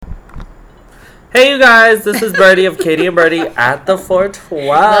Hey you guys, this is Birdie of Katie and Birdie at the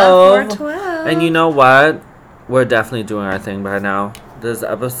 412. The 412. And you know what? We're definitely doing our thing by now. This is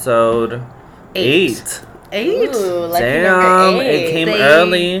episode 8. Ooh, lucky Damn, number 8. it came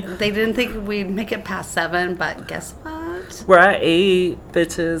early. They didn't think we'd make it past 7, but guess what? We're at 8,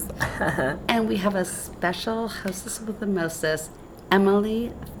 bitches. And we have a special hostess with the mostest,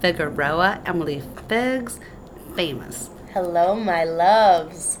 Emily Figueroa. Emily Figs, famous. Hello, my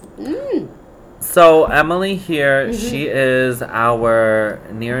loves. So Emily here, she is our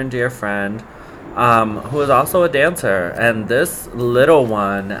near and dear friend, who is also a dancer. And this little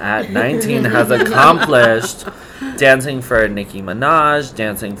one at 19 has accomplished dancing for Nicki Minaj,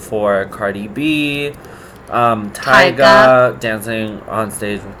 dancing for Cardi B, Tyga, dancing on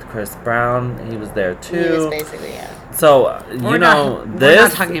stage with Chris Brown. He was there too. He was basically, yeah. So, We're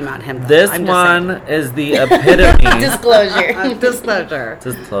not talking about him, though. This I'm just one saying. is the epitome. Disclosure.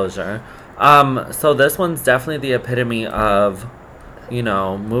 Disclosure. So this one's definitely the epitome of,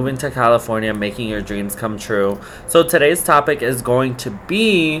 moving to California, making your dreams come true. So today's topic is going to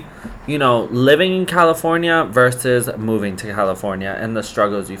be, living in California versus moving to California and the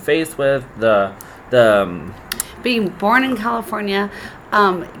struggles you face with, Being born in California,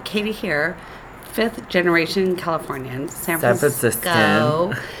 Katie here, 5th generation Californian, San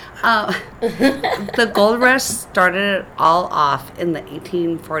Francisco. The gold rush started it all off in the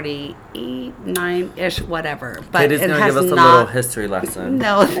 1848, 9-ish, whatever. But Katie's it going to has give us a not, little history lesson.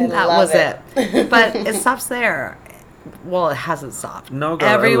 No, that was it. it. But it stops there. Well, it hasn't stopped. No, girl,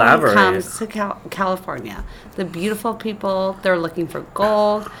 Everyone elaborate. comes to California. The beautiful people, they're looking for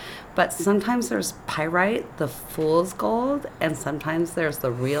gold. But sometimes there's pyrite, the fool's gold, and sometimes there's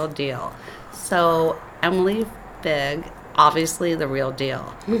the real deal. So, Emily Fig, obviously the real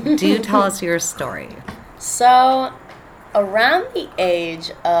deal. Do you tell us your story? So, around the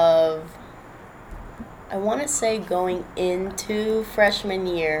age of, I want to say going into freshman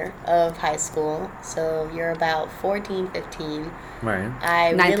year of high school, so you're about 14, 15, Right.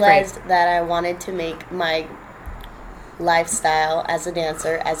 I Ninth realized grade. that I wanted to make my lifestyle as a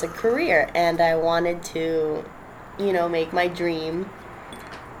dancer as a career, and I wanted to, make my dream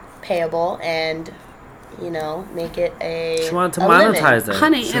payable and make it a She wanted to a monetize it.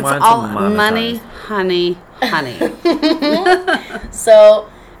 Honey, She it's wanted to all monetize. money, honey. living. So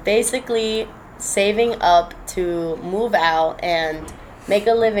basically saving up to move out and make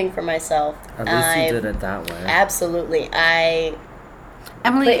a living for myself. At least you did it that way. Absolutely. I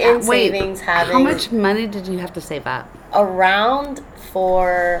Emily, put in wait, savings, how having much money did you have to save up? around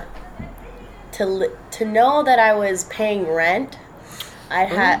for to know that I was paying rent. I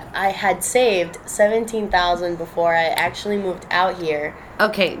had saved $17,000 before I actually moved out here.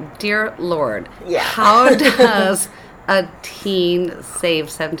 Okay, dear Lord. Yeah. How does a teen save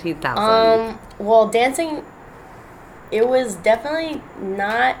 $17,000? Well, dancing, it was definitely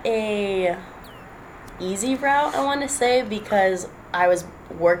not a easy route, I want to say, because I was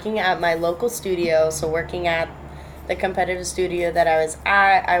working at my local studio, so working at the competitive studio that I was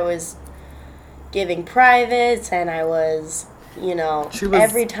at, I was giving privates, and I was, She was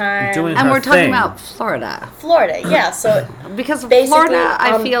every time. doing And her we're talking thing. about Florida. Florida, yeah, so Because Basically, Florida,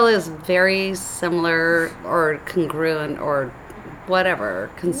 I feel, is very similar or congruent or whatever,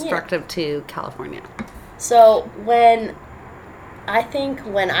 constructive to California. So when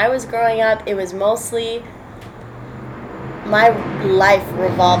I was growing up, it was mostly my life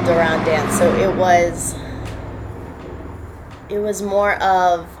revolved around dance. So it was more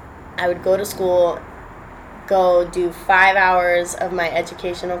of I would go to school, go do 5 hours of my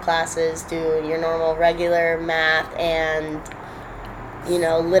educational classes, do your normal regular math and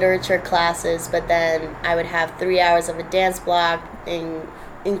literature classes, but then I would have 3 hours of a dance block,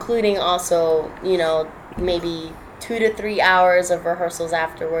 including also maybe 2 to 3 hours of rehearsals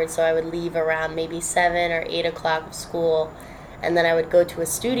afterwards. So I would leave around maybe 7 or 8 o'clock of school, and then I would go to a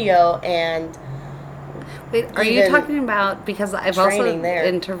studio and Wait, are you even talking about, because I've also training there.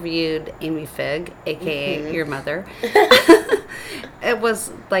 interviewed Amy Fig, a.k.a. your mother. It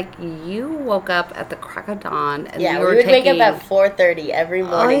was like you woke up at the crack of dawn and yeah, you we were would wake taking... up at 4:30 every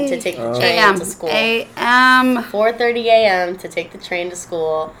morning to take the train AM, to school. AM 4:30 a.m. to take the train to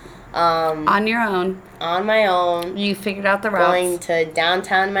school. on your own. On my own. You figured out the routes. Going to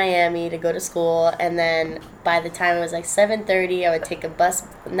downtown Miami to go to school, and then by the time it was like 7:30, I would take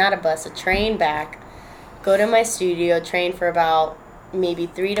a train back, go to my studio, train for about maybe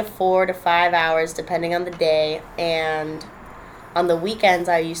 3 to 4 to 5 hours depending on the day, and on the weekends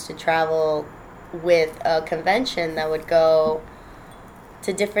I used to travel with a convention that would go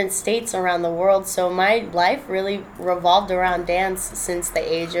to different states around the world. So my life really revolved around dance since the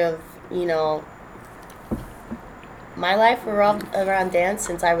age of, my life revolved around dance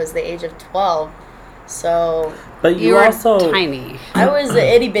since I was the age of 12. So But You you were also tiny. I was an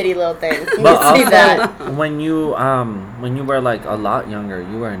itty bitty little thing. You But can see that. also, when you were like a lot younger,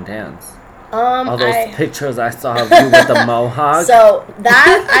 you were in dance. All those pictures I saw of you with the mohawk. So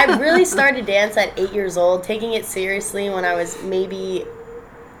that I really started dance at 8 years old, taking it seriously when I was maybe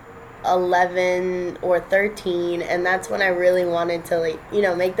 11 or 13, and that's when I really wanted to, like, you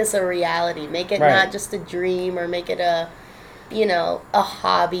know, make this a reality, make it Right. not just a dream or make it a, you know, a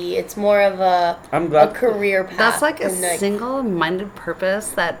hobby. It's more of I'm a glad. career path. That's like a and, single-minded purpose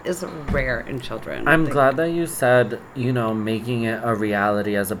that is rare in children. I'm Like, glad that you said, you know, making it a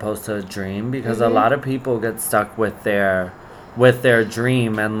reality as opposed to a dream, because Mm-hmm. a lot of people get stuck with their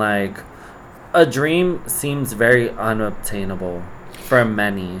dream, and like a dream seems very unobtainable for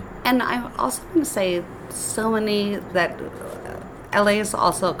many. And I'm also going to say so many that LA is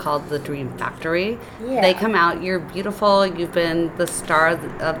also called the Dream Factory. Yeah. They come out, you're beautiful, you've been the star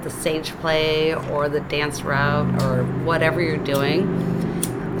of the stage play or the dance route or whatever you're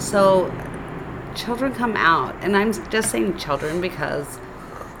doing. So children come out, and I'm just saying children because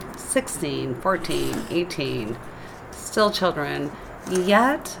 16, 14, 18, still children,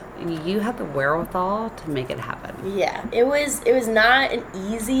 yet you have the wherewithal to make it happen. Yeah, it was not an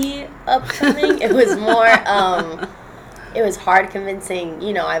easy upcoming. It was more it was hard convincing.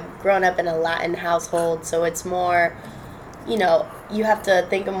 You know, I've grown up in a Latin household, so it's more, you know, you have to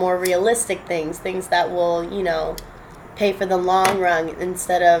think of more realistic things that will, you know, pay for the long run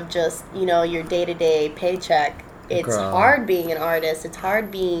instead of just, you know, your day-to-day paycheck. It's Girl. hard being an artist. It's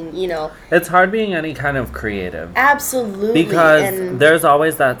hard being, you know, It's hard being any kind of creative. absolutely. Because and there's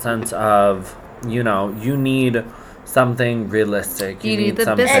always that sense of, you know, you need something realistic. You need the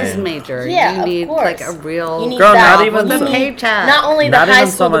something. business major. Yeah, you of need course. like a real You need Girl, that. not even with so- a paycheck. Not only the Not high even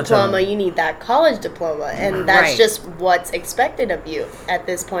so school much of- diploma, you need that college diploma, and that's Right. just what's expected of you at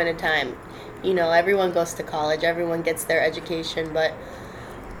this point in time. You know, everyone goes to college, everyone gets their education, but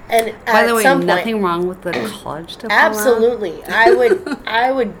and By at the way, some nothing point, wrong with the college diploma. absolutely, I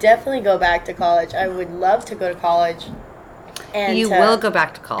would definitely go back to college. I would love to go to college. And You to- will go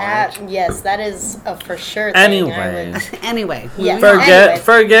back to college. yes, that is a for sure thing. Anyway. Anyway, Yeah. moving on. Anyway.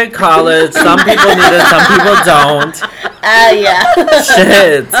 Forget college. Some people need it, some people don't. Yeah.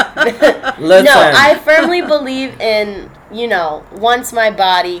 Shit. Listen. No, I firmly believe in, you know, once my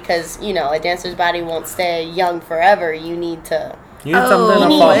body, because, you know, a dancer's body won't stay young forever. You need to, you need Oh, something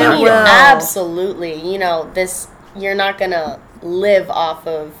you to fall it back will. on. absolutely, you know, this, you're not going to live off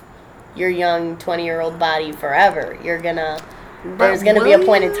of your young 20-year-old body forever. You're going to, there's going to be a will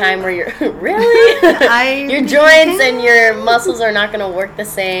point in you? time where you're, really? Your joints and your muscles are not going to work the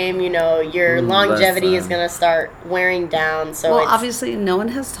same. You know, your longevity is Listen. going to start wearing down. So Well, it's, obviously, no one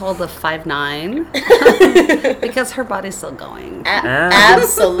has told the 5'9" because her body's still going.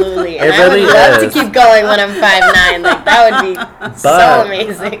 Absolutely. And It I really would love is. to keep going when I'm 5'9". Like, that would be so But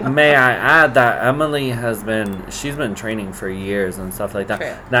amazing. may I add that Emily she's been training for years and stuff like that.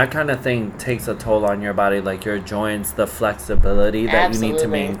 True. That kind of thing takes a toll on your body, like your joints, the flexibility that you need to Absolutely.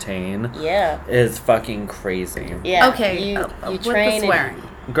 maintain Yeah. is fucking crazy. Yeah. Okay, You, you with train the and- swearing.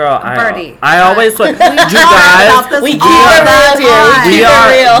 Girl, Birdie. I always swear. You About guys, this We keep all it the real here. time. We we keep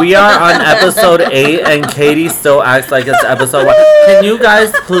it real. we are on episode 8 and Katie still acts like it's episode 1. Can you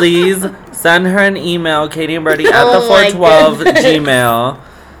guys please send her an email, Katie and Birdie at Oh the my 412 goodness. Gmail,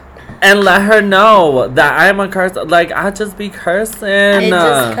 and let her know that I'm a curse. Like, I just be cursing. It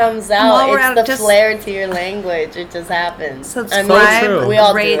just comes out. While we're It's out, the just- flair to your language. It just happens. Subscribe, true. we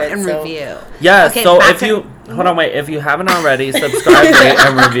all rate, do it, and so. review. Yeah, Okay, so back if to- you hold on, wait, if you haven't already, subscribe, rate,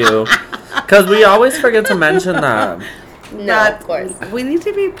 and review, because we always forget to mention that. No, But of course. We need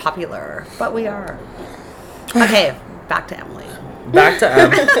to be popular, but we are. Okay, back to Emily. Back to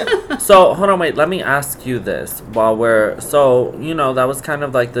Em. So hold on, wait. Let me ask you this while we're that was kind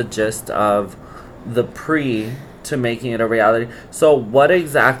of like the gist of the pre to making it a reality. So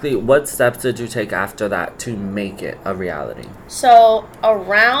what steps did you take after that to make it a reality? So,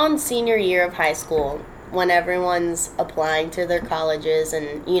 around senior year of high school, when everyone's applying to their colleges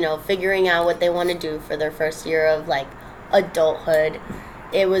and, you know, figuring out what they want to do for their first year of, like, adulthood,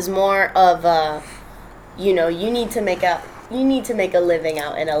 it was more of a, you know, you need to make a living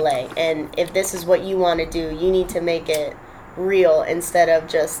out in LA. And if this is what you want to do, you need to make it real instead of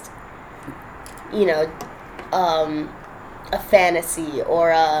just, you know, a fantasy or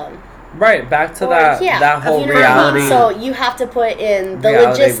a... Right, back to Or, that yeah, that whole you know what I mean? reality. So you have to put in the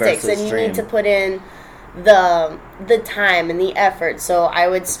Reality logistics, versus and you dream. need to put in the time and the effort. So I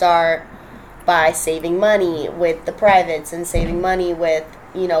would start by saving money with the privates and saving money with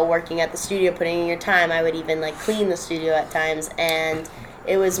working at the studio, putting in your time. I would even like clean the studio at times, and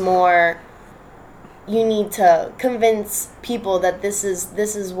it was more, you need to convince people that this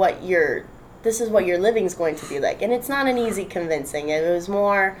is what your living is going to be like, and it's not an easy convincing. It was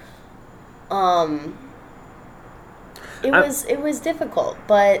more, it was difficult,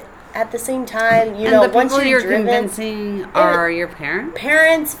 but at the same time, and the once people you're driven, convincing are your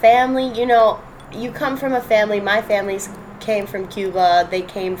parents, family. You come from a family. My family came from Cuba. They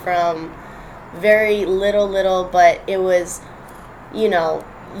came from very little, but it was, you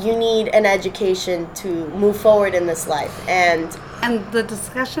need an education to move forward in this life, and the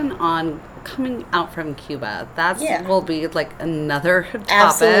discussion on coming out from Cuba, Yeah. will be like another topic.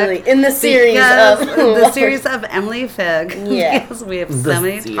 absolutely in the series of Emily Fig. Yeah. Because we have so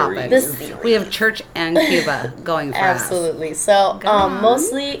many topics. The series. We have church and Cuba going for us. Absolutely. So Go on.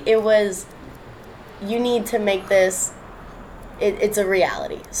 mostly it was, you need to make this, it's a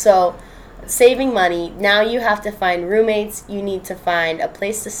reality. So saving money, now you have to find roommates, you need to find a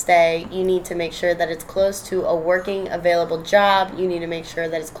place to stay, you need to make sure that it's close to a working available job, you need to make sure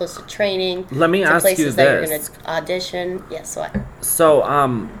that it's close to training. Let me to ask places you that you're this. going to audition. Yes, what? So,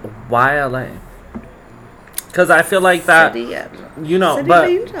 why LA? Because I feel like that, City but, of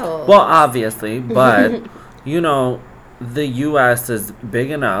Angels. well, obviously, but, the U.S. is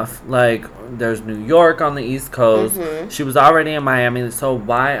big enough. Like, there's New York on the East Coast. Mm-hmm. She was already in Miami, so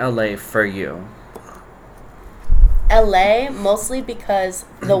why LA for you? LA, mostly because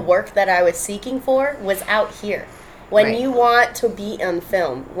the work that I was seeking for was out here. When Right. you want to be on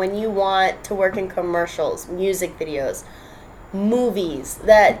film, when you want to work in commercials, music videos, movies,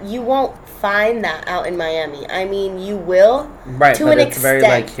 that you won't find that out in Miami. I mean, you will, Right, to but an it's extent. very,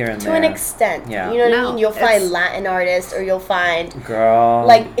 like, here and to an there. extent. Yeah. You know what I No, mean? You'll find it's- Latin artists, or you'll find Girl,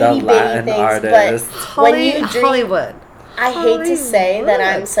 like the itty bitty Latin things, artist. but when you dream, Hollywood. I hate to say that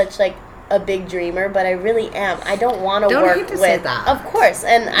Hollywood. I'm such like a big dreamer, but I really am. I don't want to Don't work hate to with, say that. of course,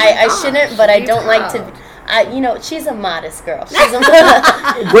 and my I gosh, shouldn't, but I you don't like to. have. She's a modest girl. She's a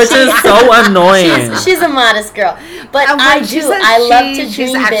Which is so annoying. she's a modest girl, but And when I she do. says I love to she's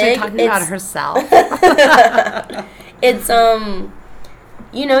dream actually big. talking about herself. It's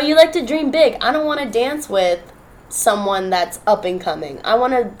you like to dream big. I don't want to dance with someone that's up and coming. I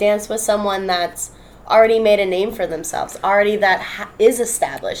want to dance with someone that's already made a name for themselves, already that is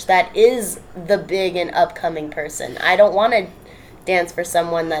established, that is the big and upcoming person. I don't want to dance for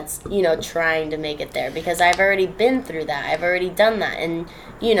someone that's trying to make it there, because I've already been through that. I've already done that, and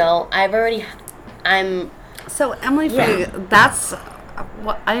I'm So Emily Yeah. Fig, that's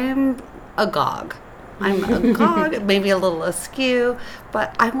what I'm agog. I'm agog, maybe a little askew,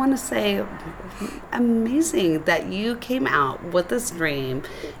 but I want to say amazing that you came out with this dream.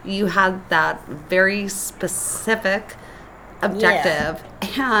 You had that very specific objective,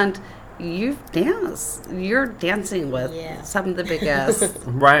 and you've danced. You're dancing with Yeah. some of the biggest.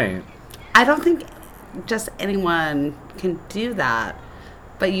 Right. I don't think just anyone can do that,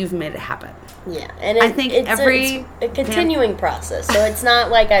 but you've made it happen. Yeah, and I think it's every a continuing process. So it's not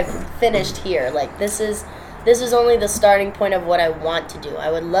like I've finished here. Like this is only the starting point of what I want to do.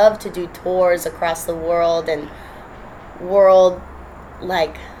 I would love to do tours across the world and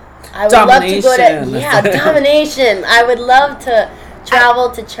like I would love to go to domination. I would love to travel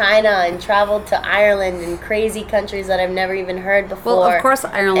to China and travel to Ireland and crazy countries that I've never even heard before. Well, of course,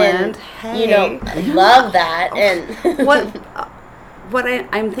 Ireland. And, I love that. And what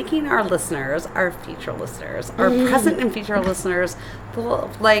I'm thinking our listeners, our future listeners, our present and future listeners,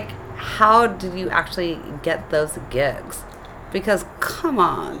 like, how did you actually get those gigs? Because, come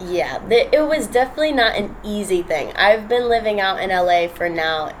on. Yeah, it was definitely not an easy thing. I've been living out in LA for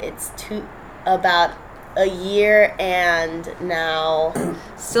now, it's about a year and now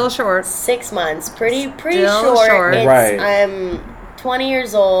Still short. 6 months. Pretty Still short. short. Right. I'm 20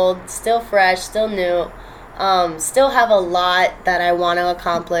 years old, still fresh, still new. Still have a lot that I want to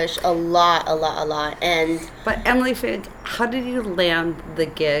accomplish. A lot. And But Emily Fig, how did you land the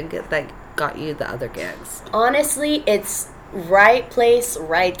gig that got you the other gigs? honestly, it's right place,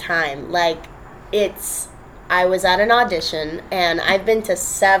 right time. Like, I was at an audition, and I've been to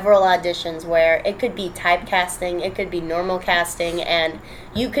several auditions where it could be typecasting, it could be normal casting, and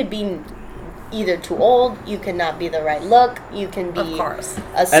you could be either too old, you could not be the right look, you can be Of course.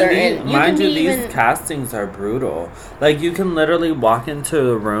 a certain... And mind you, these even, castings are brutal. Like, you can literally walk into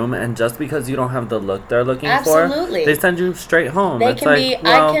a room, and just because you don't have the look they're looking Absolutely. for, they send you straight home. They It's can like, be-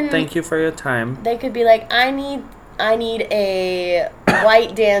 I well, can- thank you for your time. they could be like, I need a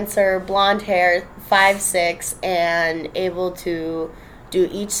white dancer, blonde hair, 5'6", and able to do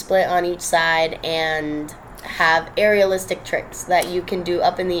each split on each side, and have aerialistic tricks that you can do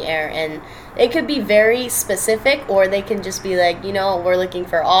up in the air, and it could be very specific, or they can just be like, we're looking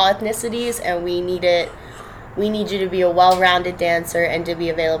for all ethnicities, and we need you to be a well-rounded dancer and to be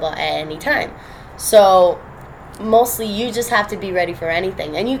available at any time. So mostly you just have to be ready for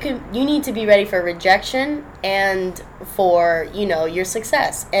anything, and you need to be ready for rejection and for your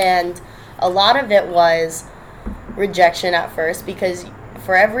success. And a lot of it was rejection at first, because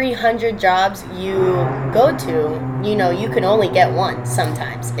for every 100 jobs you go to, you can only get one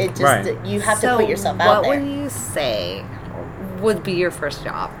sometimes. It just Right. You have to put yourself out there. What would you say would be your first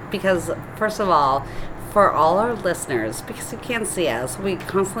job? Because first of all, for all our listeners, because you can't see us, we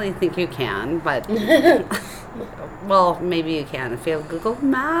constantly think you can, but well, maybe you can if you have Google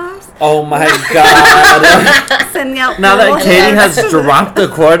Maps. Oh my God. Sending out Now that Google Katie Maps has dropped the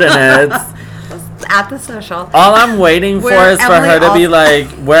coordinates, at the social. all I'm waiting for Where is for Emily her to be also- like,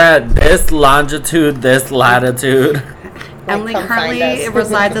 we're at this longitude, this latitude. Emily come find currently us.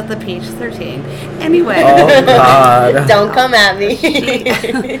 resides at the Peach 13. Anyway. Oh God. Don't come at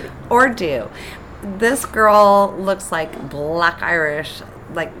me. Or do. This girl looks like Black Irish,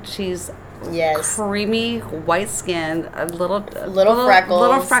 like she's Yes. creamy, white skin, little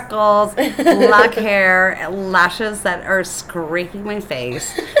freckles. black hair, and lashes that are scraping my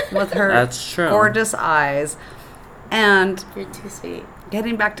face with her That's true. gorgeous eyes. And You're too sweet.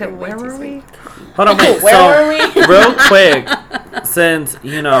 getting back to You're way where too were we? sweet. Hold on, wait. Where So, were we? real quick, since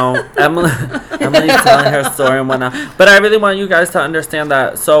Emily's telling her story and whatnot, but I really want you guys to understand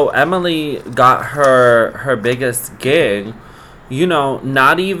that. So Emily got her biggest gig,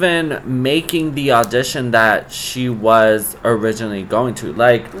 not even making the audition that she was originally going to.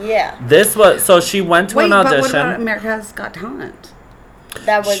 Like, Yeah. this was so she went to Wait, an but what audition. about America's Got Talent?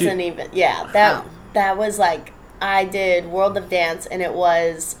 That wasn't even. Yeah. Oh. That was like, I did World of Dance, and it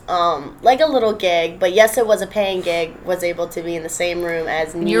was like a little gig, but yes, it was a paying gig. Was able to be in the same room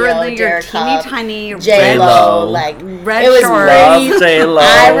as Neo, You're in your Derek teeny Huff, tiny J-Lo. J-Lo. Like, red it was shorts. really. Love J-Lo.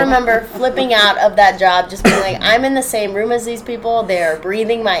 I remember flipping out of that job, just being like, I'm in the same room as these people. They're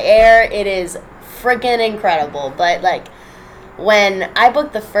breathing my air. It is freaking incredible. But like, when I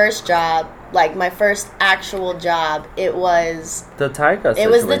booked the first job, like my first actual job, it was the Tyga situation. It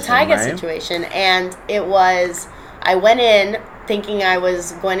was the Tyga right? situation, and it was. I went in thinking I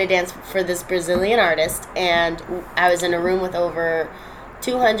was going to dance for this Brazilian artist, and I was in a room with over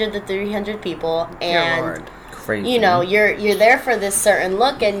 200 to 300 people, Dear and Lord. Crazy. you're there for this certain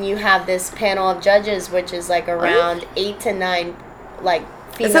look, and you have this panel of judges, which is like around 8 to 9, like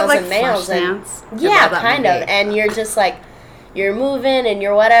females Is it like and males, Flash and Dance? yeah, About that kind of, movie. and you're just like. You're moving and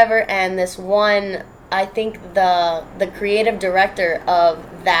you're whatever, and this one, I think the creative director of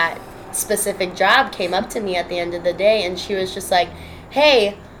that specific job came up to me at the end of the day, and she was just like,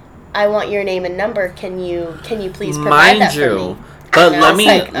 "Hey, I want your name and number. Can you please provide that for me?" But And I let was me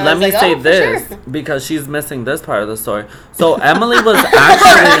like- I let was me like, say "Oh, for this sure." because she's missing this part of the story. So Emily was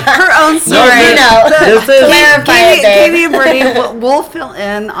actually Her own story. this is Clarify it, babe. Katie and Brittany will fill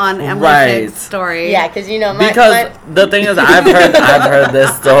in on Emily Right. Figg's story. Yeah, because because the thing is, I've heard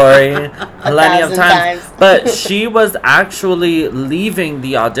this story plenty of 1,000 times. times. But she was actually leaving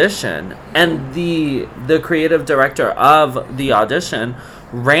the audition, and the creative director of the audition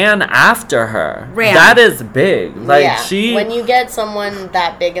ran after her. Ran. That is big. Like she when you get someone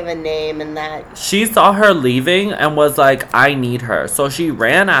that big of a name and that she saw her leaving and was like, I need her. So she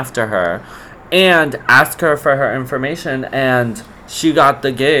ran after her and asked her for her information, and she got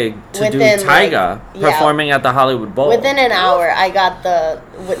the gig to do Within, Tyga performing at the Hollywood Bowl. within an hour, I got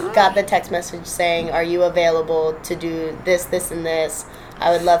the text message saying, "Are you available to do this, this, and this?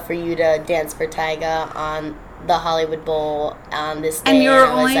 I would love for you to dance for Tyga on the Hollywood Bowl on this day." And you're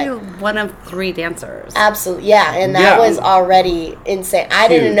I was only like, one of 3 dancers. absolutely, yeah, and that Yeah. was already insane. I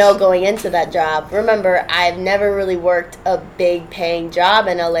didn't Huge. know going into that job. Remember, I've never really worked a big paying job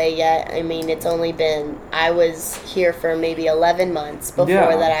in LA yet. I mean, it's only been, I was here for maybe 11 months before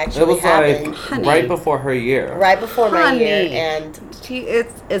that actually it was happened. like Honey. right before her year. Right before my year, Honey. and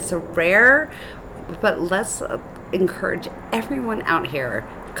It's rare, but let's encourage everyone out here.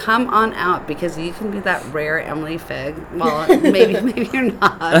 Come on out, because you can be that rare Emily Figg. Well, maybe you're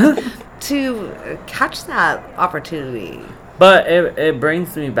not. To catch that opportunity. But it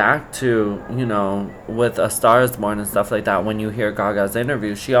brings me back to, with A Star Is Born and stuff like that. When you hear Gaga's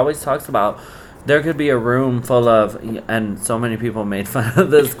interview, she always talks about there could be a room full of, and so many people made fun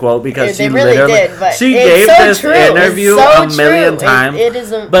of this quote because They she really literally did, but she it's gave so this true. It's interview so a million true. times. It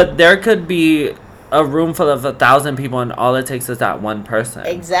is a- but there could be a room full of 1,000 people, and all it takes is that one person.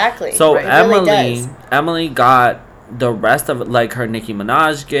 exactly. So It really does. Emily got the rest of it, like her Nicki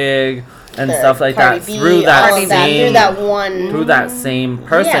Minaj gig and The stuff like Cardi that, B, through all that of that, same through that same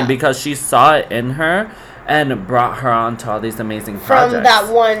person, Yeah. because she saw it in her and brought her onto all these amazing from projects.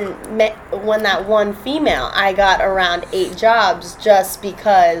 that one female, I got around 8 jobs just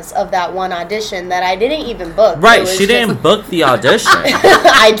because of that one audition that I didn't even book. It Right, was she just- didn't book the audition.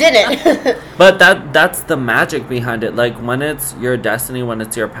 I didn't. But that's the magic behind it. Like, when it's your destiny, when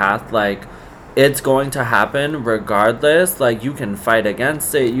it's your path, like, it's going to happen regardless. Like, you can fight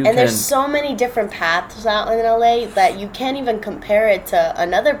against it. And there's so many different paths out in LA that you can't even compare it to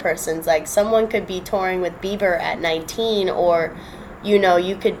another person's. Like, someone could be touring with Bieber at 19, or, you know,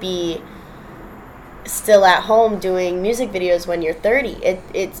 you could be still at home doing music videos when you're 30.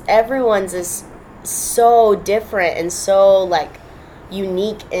 It's everyone's is so different and so, like,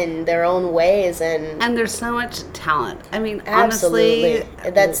 unique in their own ways, and there's so much talent. I mean, absolutely,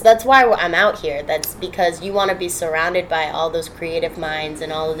 honestly, that's why I'm out here. That's because you want to be surrounded by all those creative minds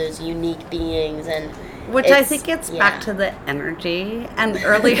and all of those unique beings, and which I think gets back to the energy and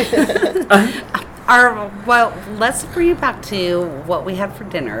earlier. Let's bring it back to what we had for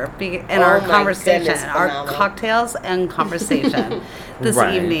dinner and our my conversation, goodness, our phenomenal. cocktails and conversation this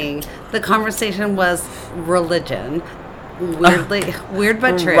Right. evening. The conversation was religion, weird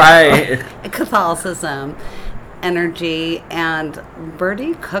but true. Right. Catholicism, energy, and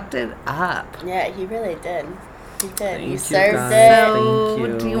Birdie cooked it up. Yeah, he really did. He did. Thank He you, served guys. it. So, Thank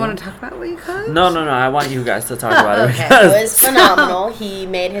you. do you want to talk about what you cooked? No, I want you guys to talk about it. Okay. It Because was phenomenal. He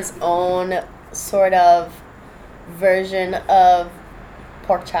made his own sort of version of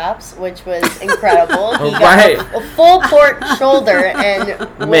pork chops, which was incredible. He Right. got a full pork shoulder and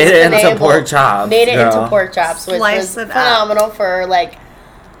was Made it into unable- pork chops, Made it girl. into pork chops, which Slice was it up. phenomenal for like.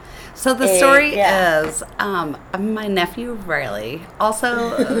 So the story yeah. is my nephew Riley,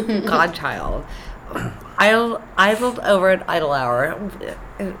 also a godchild, idled over at Idle Hour.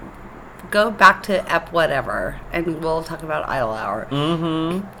 Go back to Ep whatever, and we'll talk about Idle Hour.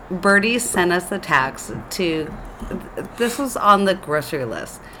 Mm-hmm. Birdie sent us the tax to. This was on the grocery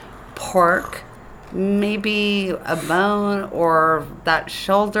list: pork, maybe a bone, or that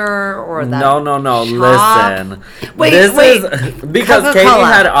shoulder, or that. No. chop. Listen. Wait, this wait. is because Katie Coca-Cola.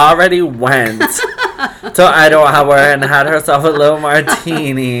 had already went to Idle Hour and had herself a little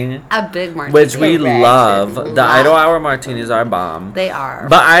martini, A big martini. which we Correct. love. The Idle Hour martinis are bomb. They are.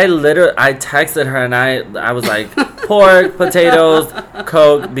 But I texted her and I was like, pork, potatoes,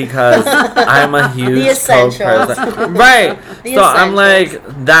 Coke, because I'm a huge The Coke essentials. person. Right. The So I'm essentials.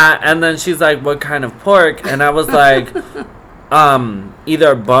 like, that. And then she's like, what kind of pork? And I was like,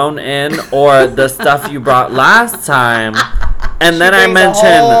 either bone in or the stuff you brought last time. And then I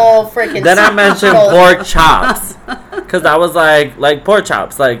mentioned pork chops. Because I was like pork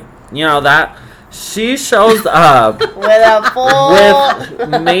chops. Like, you know, that. She shows up with a full.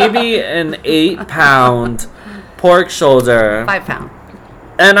 with maybe an 8-pound pork shoulder. 5 pound.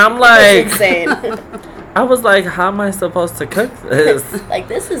 And I'm It's like, insane. I was like, how am I supposed to cook this? Like,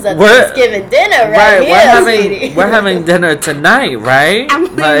 this is a We're- Thanksgiving dinner right here, sweetie. we're having dinner tonight, right?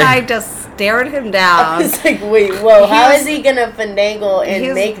 Emily and I just stared him I down. was like, wait, whoa, how He's- is he gonna finagle and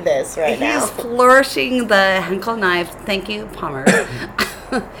he's- make this right He's now? flourishing the Henkel knife. Thank you, Palmer.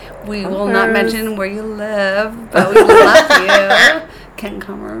 We will not mention where you live, but we love you, Ken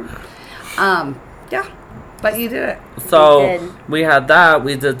Comer. Yeah, but you did it. So We did. we had that.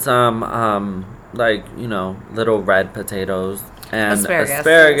 We did some like, you know, little red potatoes and Asparagus.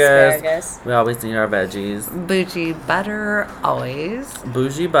 Asparagus. We always need our veggies. Bougie butter, always.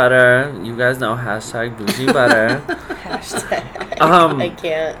 Bougie butter. You guys know hashtag bougie butter. Hashtag. Um, I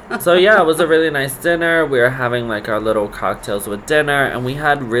can't. So yeah, it was a really nice dinner. We were having like our little cocktails with dinner, and we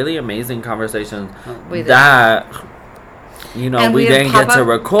had really amazing conversations We did. that, you know, And we had didn't get to pop-up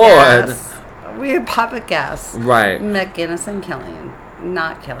record. guests. We had pop-up guests. Right. McGinnis and Killian.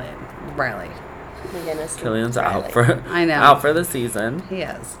 Not Killian. Riley. Oh my goodness. Killian's Riley. out for I know. out for the season. He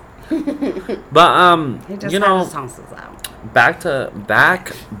is. But He just you had know, his tonsils out. back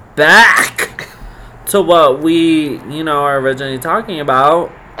to what we, you know, are originally talking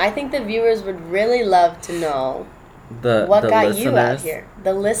about. I think the viewers would really love to know The what the got listeners. you out here.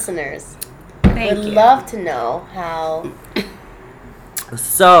 The listeners Thank would you. love to know how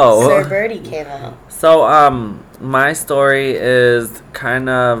So Sir Birdie came out. So, my story is kind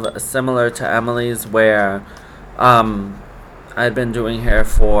of similar to Emily's, where, I'd been doing hair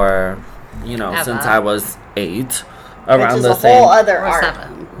for, you know, Ever. since I was 8, Which around is the a same. whole other Or art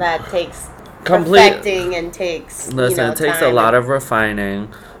 7. that takes Complete- perfecting and takes Listen, you know, it takes a time lot and- of refining,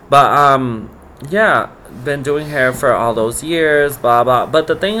 but yeah, been doing hair for all those years, blah blah. But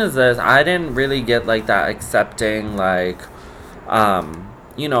the thing is this, I didn't really get like that accepting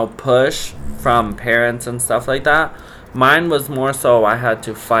push from parents and stuff like that. Mine was more so I had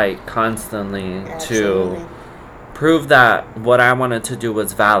to fight constantly Absolutely. to prove that what I wanted to do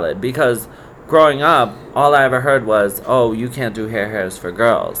was valid. Because growing up, all I ever heard was, "Oh, you can't do hair. Hair's for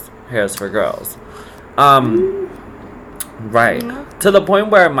girls. Hair's for girls." Right. To the point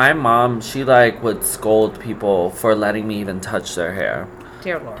where my mom, she would scold people for letting me even touch their hair.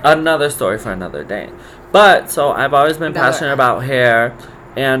 Dear Lord. Another story for another day. But so I've always been passionate about hair,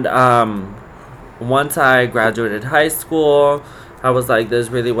 and once I graduated high school, I was like, this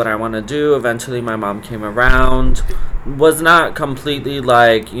is really what I want to do. Eventually my mom came around, was not completely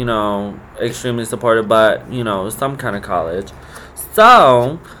extremely supportive, but some kind of college.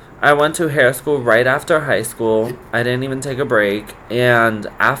 So I went to hair school right after high school. I didn't even take a break. And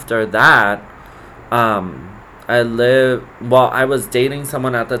after that, I was dating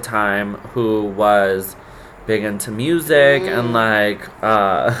someone at the time who was big into music and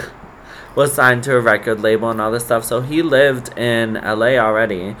was signed to a record label and all this stuff. So he lived in LA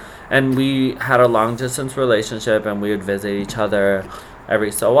already. And we had a long distance relationship and we would visit each other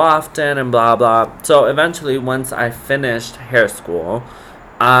every so often and blah blah. So eventually, once I finished hair school,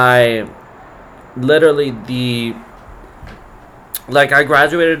 I literally I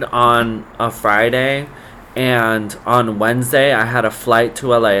graduated on a Friday, and on Wednesday I had a flight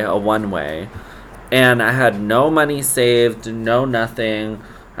to LA, a one-way, and I had no money saved, no nothing.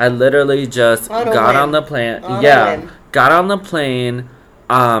 I literally just got on the plane. Got on the plane,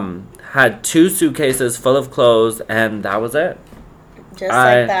 had 2 suitcases full of clothes, and that was it. Just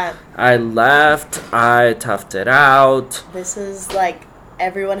like that. I left, I toughed it out. This is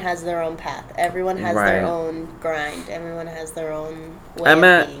everyone has their own path. Everyone has their own grind. Everyone has their own way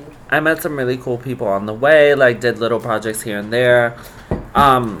of being. I met some really cool people on the way, did little projects here and there.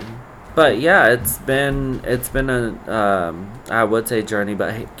 But yeah, it's been a I would say journey,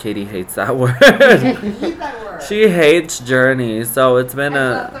 but Katie hates that word. Hate that word. She hates journey, so it's been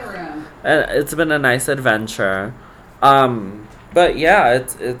left the room. it's been a nice adventure. But yeah,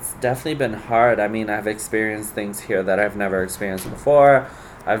 it's definitely been hard. I mean, I've experienced things here that I've never experienced before.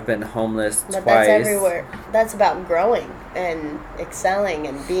 I've been homeless twice. That's everywhere. That's about growing and excelling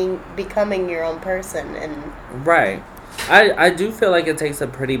and becoming your own person and right. I do feel like it takes a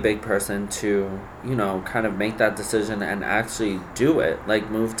pretty big person to, kind of make that decision and actually do it,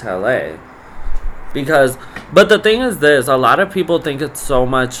 move to LA. But the thing is this, a lot of people think it's so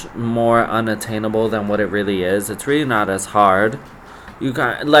much more unattainable than what it really is. It's really not as hard. You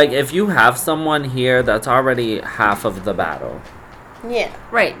can if you have someone here, that's already half of the battle. yeah.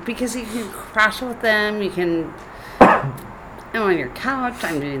 Right, because you can crash with them, you can... I'm on your couch,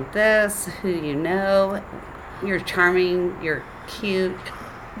 I'm doing this, who you know, you're charming, you're cute,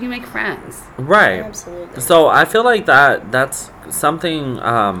 you make friends. Right. Absolutely. So I feel like that's something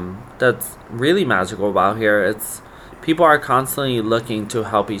that's really magical about here. It's people are constantly looking to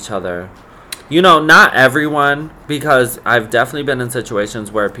help each other. Not everyone, because I've definitely been in situations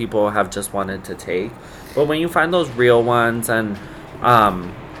where people have just wanted to take. But when you find those real ones and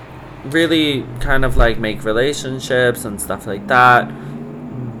really kind of make relationships and stuff like that,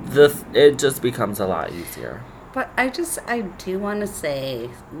 it just becomes a lot easier. But I do want to say,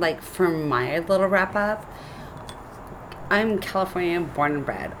 for my little wrap up, I'm California born and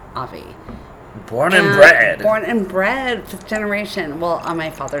bred, Avi. Born and bred. Born and bred, 5th generation. Well, on my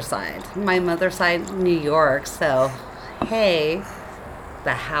father's side. My mother's side, New York. So, hey, to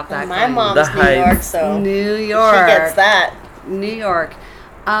have that. My mom's The New York, Heights. so New York. she gets that. New York.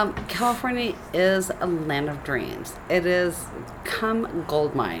 California is a land of dreams. It is, come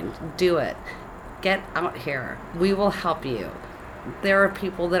gold mine. Do it. Get out here. We will help you. There are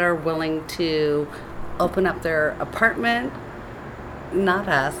people that are willing to open up their apartment. Not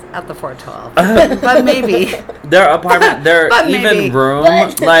us at the 412, but maybe. Their apartment, their But even maybe. room,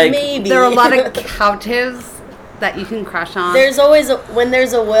 But maybe. There are a lot of couches that you can crash on. There's always when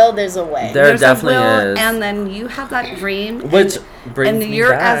there's a will, there's a way. There There's definitely a will, is. And then you have that dream, Which brings and me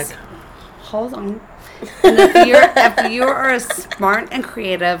you're back. hold on. And if you are as smart and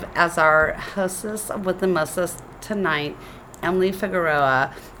creative as our hostess with the mostest tonight, Emily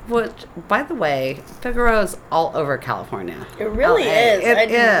Figueroa, which, by the way, Figueroa is all over California. It really LA. is. It I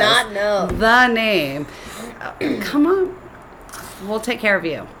did is not know. the name. Come on, we'll take care of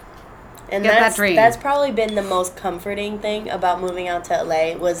you. And Get that dream. that's probably been the most comforting thing about moving out to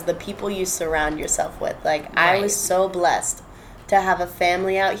LA was the people you surround yourself with. I Right. was so blessed to have a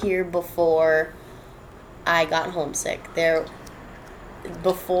family out here before I got homesick.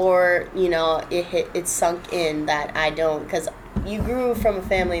 before, it sunk in that I don't, because you grew from a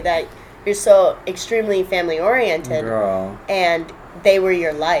family that you're so extremely family oriented, Girl. and they were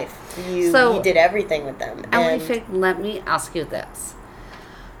your life. You did everything with them. Emily Fig, let me ask you this.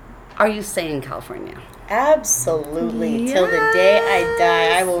 Are you staying in California? Absolutely. Till the day I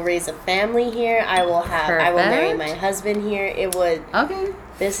die, I will raise a family here. I will marry my husband here. Okay.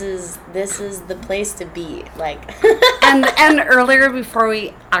 This is the place to be. and earlier, before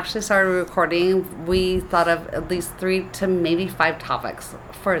we actually started recording, we thought of at least 3 to maybe 5 topics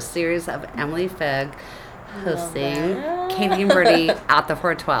for a series of Emily Fig hosting Katie and Birdie at the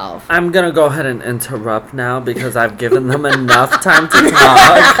 412. I'm going to go ahead and interrupt now because I've given them enough time to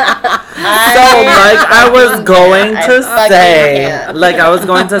talk. I was going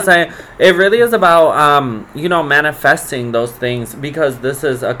to say, it really is about, manifesting those things, because this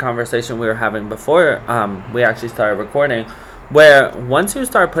is a conversation we were having before we actually started recording, where once you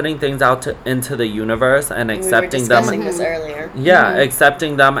start putting things out into the universe and accepting them. We were discussing this earlier. Yeah,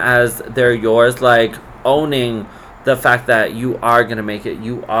 accepting them as they're yours, owning the fact that you are going to make it,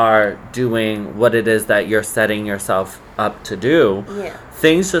 you are doing what it is that you're setting yourself up to do,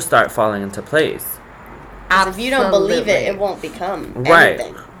 things just start falling into place. If you don't believe it, it won't become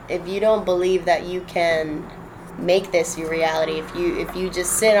anything. If you don't believe that you can make this your reality, if you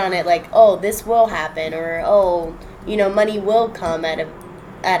just sit on it this will happen, or money will come at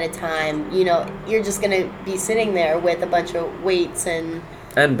a time, you're just going to be sitting there with a bunch of weights and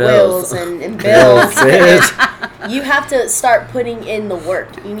bills and bills. You have to start putting in the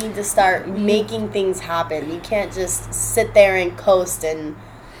work. You need to start making things happen. You can't just sit there and coast and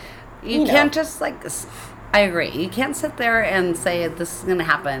you can't just I agree. You can't sit there and say this is going to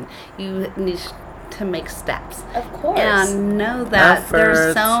happen. You need to make steps. Of course. And know that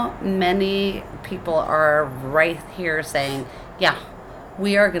there's so many people are right here saying, yeah,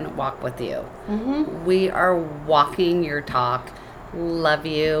 we are going to walk with you. Mm-hmm. We are walking your talk. Love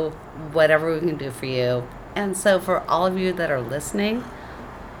you, whatever we can do for you. And so for all of you that are listening,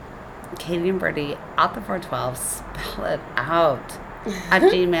 Katie and Birdie at the 412, spell it out at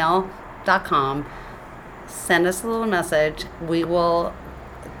gmail.com. Send us a little message. We will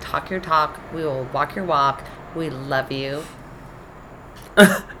talk your talk. We will walk your walk. We love you.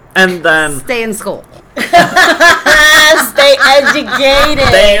 And then stay in school. Stay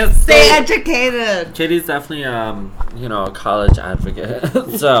educated. Stay educated. Katie's definitely a college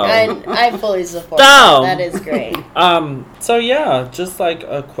advocate. So I fully support that. That is great. So yeah, just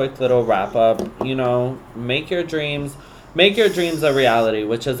a quick little wrap up, make your dreams a reality,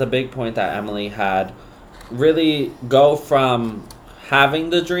 which is a big point that Emily had. Really go from having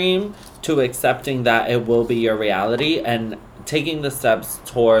the dream to accepting that it will be your reality and taking the steps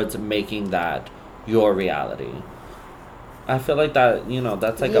towards making that your reality. I feel like that,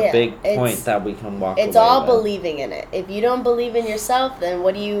 that's a big point that we can walk away with. It's all believing in it. If you don't believe in yourself, then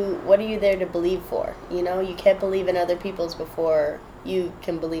what are you there to believe for? You can't believe in other people's before you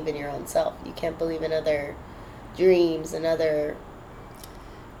can believe in your own self. You can't believe in other dreams and other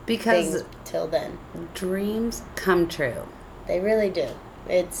things till then. Dreams come true. They really do.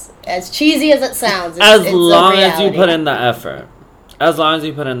 It's as cheesy as it sounds. As long as you put in the effort.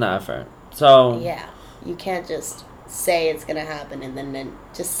 So yeah, you can't just say it's gonna happen and then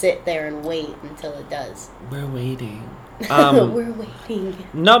just sit there and wait until it does. We're waiting. We're waiting.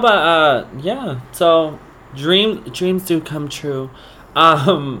 No, but yeah. So dreams do come true.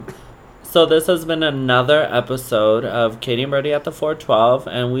 So this has been another episode of Katie and Birdie at the 412,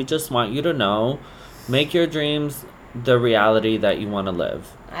 and we just want you to know, make your dreams the reality that you want to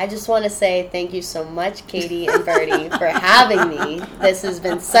live. I just want to say thank you so much, Katie and Birdie, for having me. This has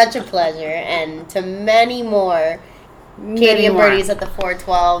been such a pleasure, and to many more Katie and Birdie's at the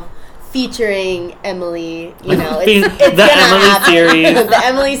 412 featuring Emily. It's the Emily series, the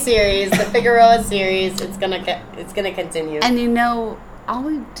Emily series, the Figueroa series. It's gonna continue. And all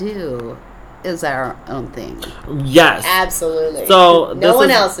we do is our own thing. Yes, absolutely. So no one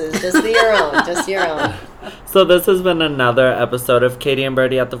else's, just your own, just your own. So this has been another episode of Katie and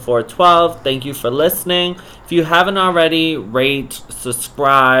Birdie at the 412. Thank you for listening. If you haven't already, rate,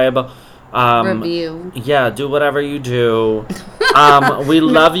 subscribe, review. Yeah, do whatever you do. We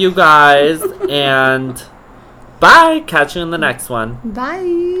love you guys, and bye. Catch you in the next one.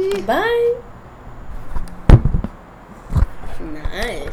 Bye. Bye. Nice.